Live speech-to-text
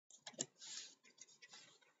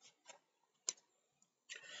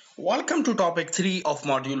Welcome to topic 3 of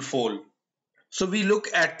module 4. So we look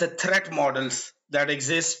at the threat models that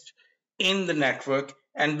exist in the network,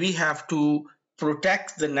 and we have to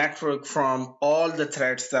protect the network from all the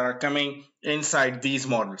threats that are coming inside these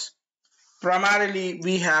models. Primarily,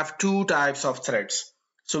 we have two types of threats.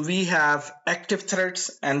 So we have active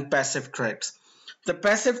threats and passive threats. The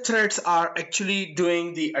passive threats are actually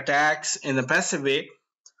doing the attacks in a passive way.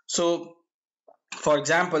 So for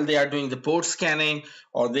example, they are doing the port scanning,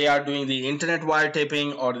 or they are doing the internet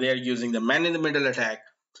wiretapping, or they are using the man in the middle attack.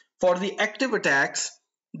 For the active attacks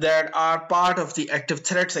that are part of the active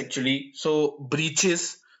threats actually, so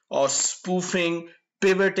breaches or spoofing,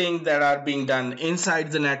 pivoting that are being done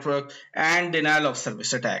inside the network, and denial of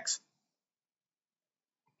service attacks.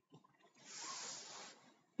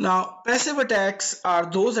 Now, passive attacks are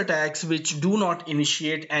those attacks which do not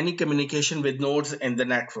initiate any communication with nodes in the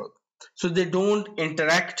network. So they don't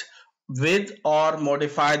interact with or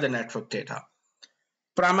modify the network data.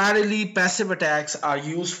 Primarily, passive attacks are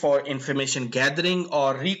used for information gathering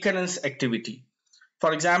or recurrence activity.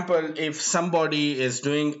 For example, if somebody is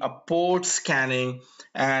doing a port scanning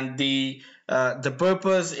and the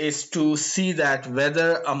purpose is to see that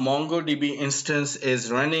whether a MongoDB instance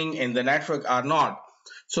is running in the network or not.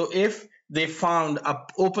 So if they found a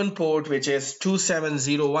open port which is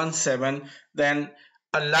 27017, then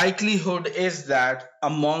a likelihood is that a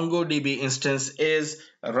MongoDB instance is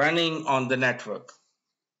running on the network.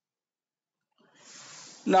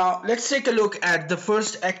 Now let's take a look at the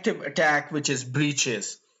first active attack, which is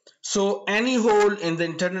breaches. So any hole in the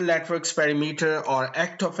internal network's perimeter or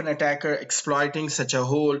act of an attacker exploiting such a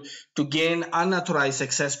hole to gain unauthorized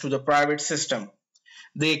access to the private system.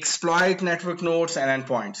 They exploit network nodes and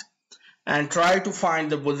endpoints and try to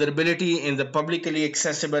find the vulnerability in the publicly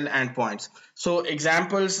accessible endpoints. So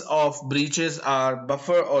examples of breaches are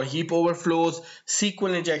buffer or heap overflows,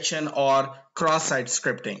 SQL injection, or cross-site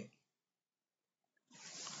scripting.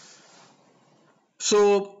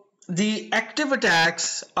 So the active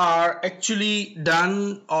attacks are actually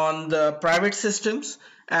done on the private systems,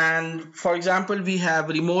 and for example we have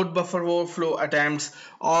remote buffer overflow attempts,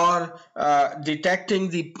 or detecting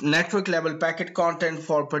the network level packet content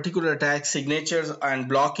for particular attack signatures and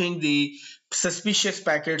blocking the suspicious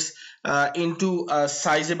packets into a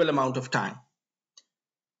sizable amount of time.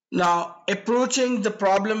 Now, approaching the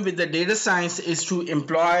problem with the data science is to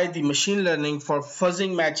employ the machine learning for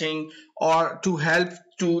fuzzing matching or to help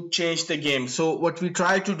to change the game. So what we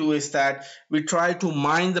try to do is that we try to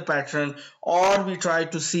mine the pattern, or we try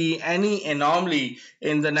to see any anomaly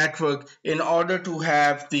in the network in order to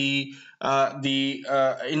have in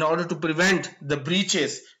order to prevent the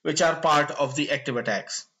breaches which are part of the active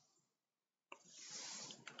attacks.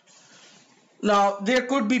 Now, there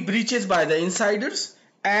could be breaches by the insiders,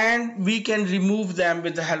 and we can remove them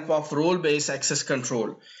with the help of role-based access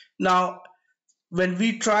control. Now, when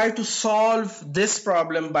we try to solve this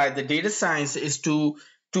problem by the data science is to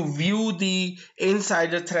view the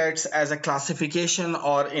insider threats as a classification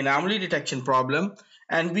or anomaly detection problem,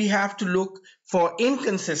 and we have to look for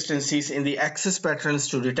inconsistencies in the access patterns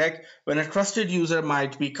to detect when a trusted user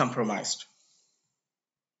might be compromised.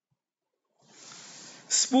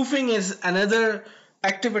 Spoofing is another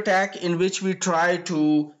active attack in which we try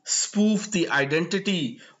to spoof the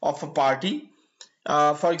identity of a party.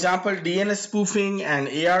 For example, DNS spoofing and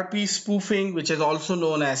ARP spoofing, which is also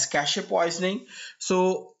known as cache poisoning.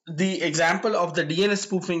 So the example of the DNS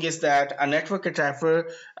spoofing is that a network attacker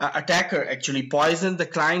actually poisoned the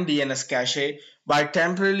client DNS cache by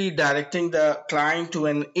temporarily directing the client to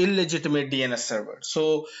an illegitimate DNS server.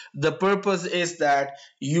 So the purpose is that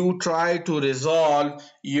you try to resolve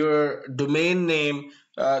your domain name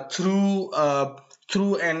through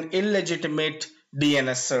an illegitimate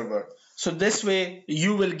DNS server. So this way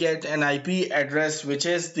you will get an IP address which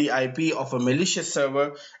is the IP of a malicious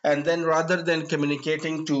server, and then rather than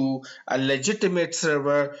communicating to a legitimate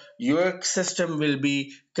server, your system will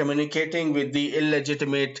be communicating with the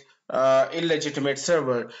illegitimate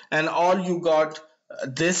server, and all you got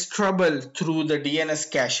this trouble through the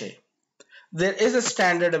DNS cache. There is a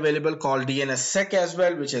standard available called DNSSEC as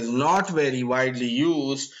well, which is not very widely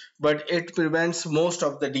used, but it prevents most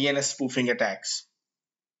of the DNS spoofing attacks.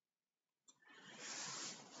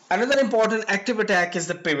 Another important active attack is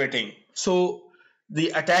the pivoting. So the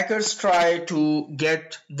attackers try to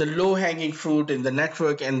get the low-hanging fruit in the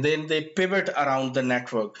network, and then they pivot around the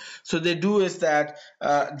network. So they do is that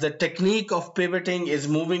the technique of pivoting is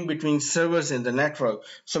moving between servers in the network.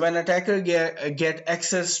 So when attacker get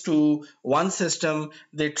access to one system,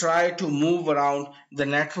 they try to move around the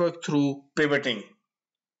network through pivoting.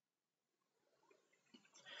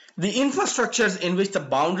 The infrastructures in which the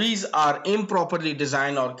boundaries are improperly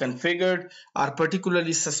designed or configured are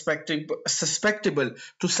particularly susceptible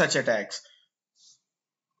to such attacks.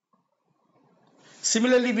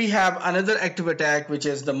 Similarly, we have another active attack, which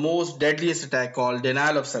is the most deadliest attack, called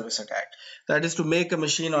denial of service attack. That is to make a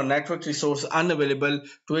machine or network resource unavailable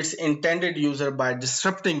to its intended user by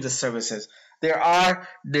disrupting the services. There are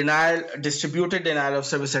distributed denial of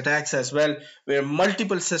service attacks as well, where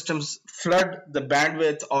multiple systems flood the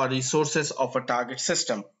bandwidth or resources of a target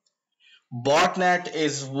system. Botnet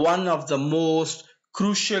is one of the most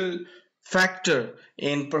crucial factor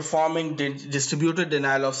in performing distributed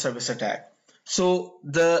denial of service attack. So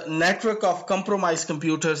the network of compromised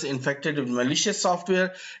computers infected with malicious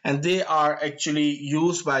software, and they are actually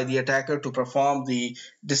used by the attacker to perform the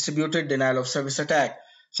distributed denial of service attack.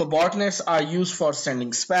 So botnets are used for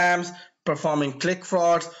sending spams, performing click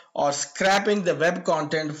frauds, or scraping the web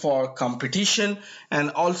content for competition,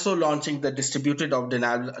 and also launching the distributed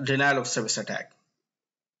denial of service attack.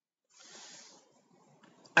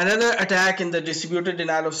 Another attack in the distributed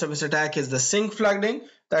denial of service attack is the sync flooding.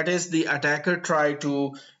 That is, the attacker try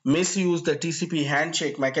to misuse the TCP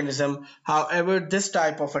handshake mechanism. However, this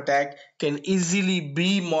type of attack can easily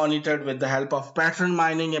be monitored with the help of pattern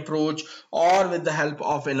mining approach or with the help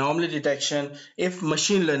of anomaly detection if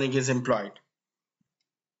machine learning is employed.